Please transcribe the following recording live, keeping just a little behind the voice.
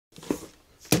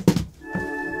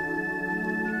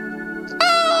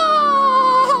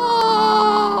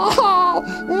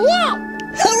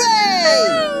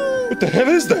the hell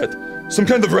is that? Some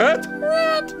kind of rat?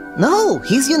 No,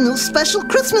 he's your new special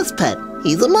Christmas pet.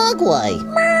 He's a mogwai.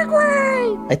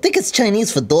 I think it's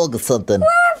Chinese for dog or something.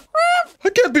 I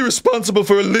can't be responsible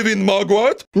for a living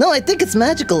mogwart. No, I think it's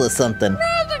magical or something.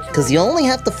 Because you only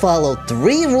have to follow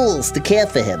 3 rules to care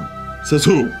for him. Says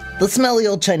who? The smelly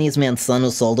old Chinese man's son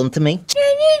who sold him to me.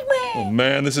 Oh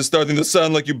man, this is starting to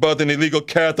sound like you bought an illegal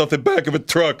cat off the back of a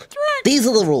truck. These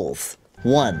are the rules.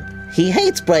 1. He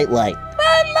hates bright light.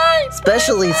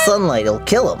 Especially sunlight, it'll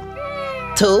kill him.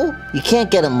 2. You can't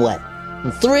get him wet.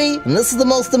 And 3, and this is the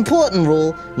most important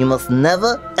rule, you must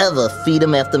never, ever feed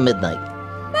him after midnight.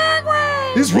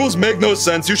 These rules make no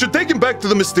sense. You should take him back to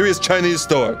the mysterious Chinese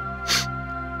store.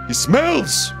 He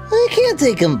smells. I can't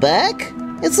take him back.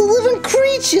 It's a living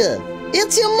creature.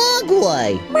 It's your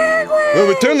mogwai. Well,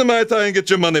 return the Mai Tai and get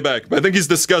your money back. I think he's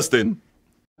disgusting.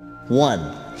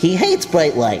 1. He hates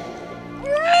bright light.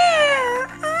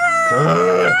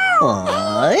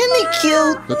 Aww, isn't he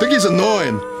cute? I think he's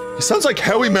annoying. He sounds like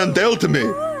Howie Mandel to me.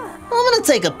 I'm gonna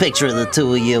take a picture of the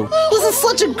 2 of you. This is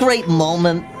such a great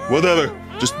moment. Whatever.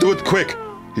 Just do it quick.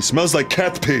 He smells like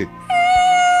cat pee.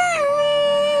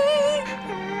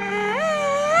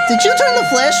 Did you turn the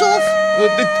flash off?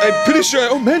 I'm pretty sure.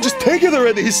 Oh man, just take it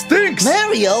already. He stinks.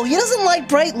 Mario, he doesn't like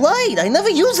bright light. I never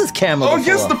use his camera before.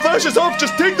 Yes, the flash is off.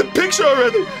 Just take the picture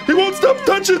already. He won't stop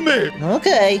touching me.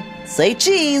 Okay, say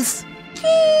cheese.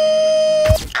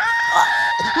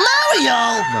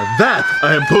 Mario! Now that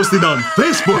I am posting on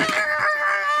Facebook.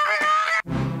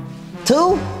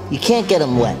 2, you can't get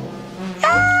him wet.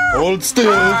 Hold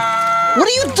still. What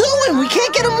are you doing? We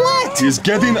can't get him wet. He's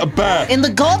getting a bath. In the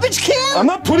garbage can? I'm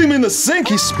not putting him in the sink.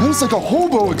 He smells like a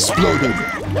hobo exploded.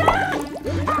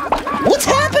 What's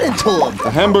happening to him? A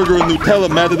hamburger and Nutella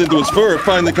matted into his fur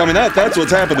finally coming out. That's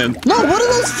what's happening. No, what are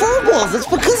those fur balls? It's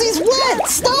because he's wet.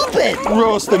 Stop it.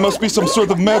 Gross. They must be some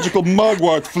sort of magical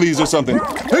mogwart fleas or something.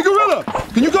 Hey, Gorilla!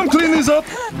 Can you come clean these up?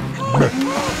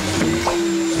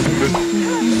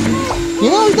 You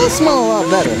know, he does smell a lot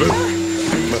better.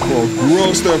 Oh,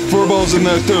 gross. There are fur balls in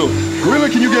there, too. Gorilla,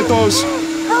 can you get those?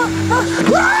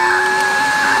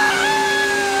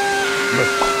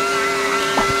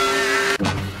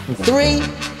 3,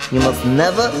 you must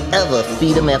never, ever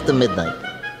feed him after midnight.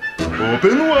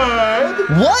 Open wide.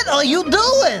 What are you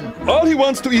doing? All he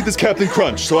wants to eat is Captain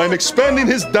Crunch, so I'm expanding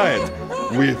his diet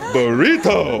with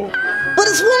burrito. But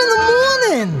it's 1 in the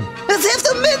morning. It's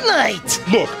after midnight.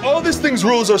 Look, all these things'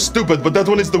 rules are stupid, but that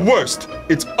one is the worst.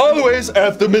 It's always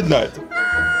after midnight.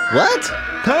 What?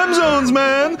 Time zones,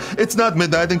 man. It's not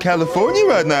midnight in California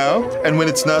right now. And when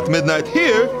it's not midnight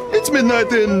here, it's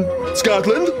midnight in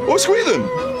Scotland or Sweden.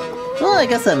 Well, I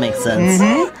guess that makes sense.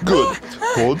 Good.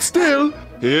 Hold still.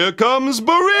 Here comes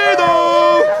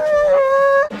burrito.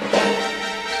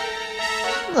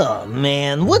 Oh,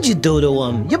 man, what'd you do to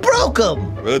him? You broke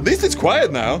him! Well, at least it's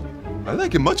quiet now. I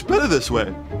like it much better this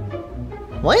way.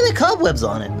 Why are there cobwebs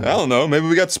on it? I don't know, maybe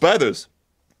we got spiders.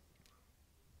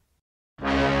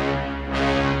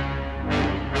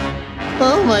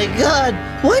 Oh my god,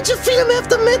 why'd you feed him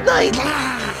after midnight?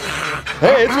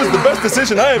 Hey, it was the best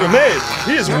decision I ever made.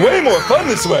 He is way more fun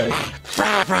this way.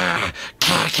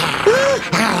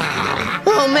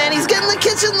 Oh man, he's getting the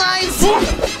kitchen knife!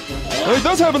 Well, he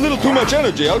does have a little too much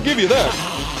energy, I'll give you that.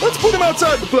 Let's put him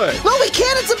outside to play. No, we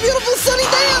can't, it's a beautiful sunny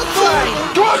day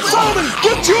outside! Go outside and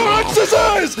get your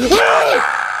exercise!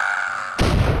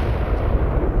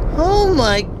 Oh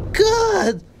my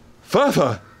god!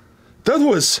 Fafa, that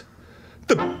was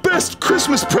the best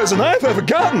Christmas present I've ever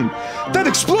gotten. That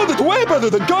exploded way better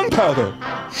than gunpowder.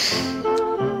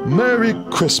 Merry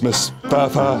Christmas,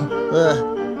 Fafa.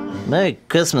 Merry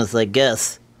Christmas, I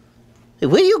guess. Hey,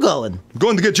 where are you going? I'm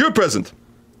going to get your present.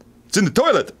 It's in the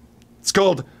toilet. It's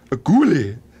called a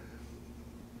ghoulie.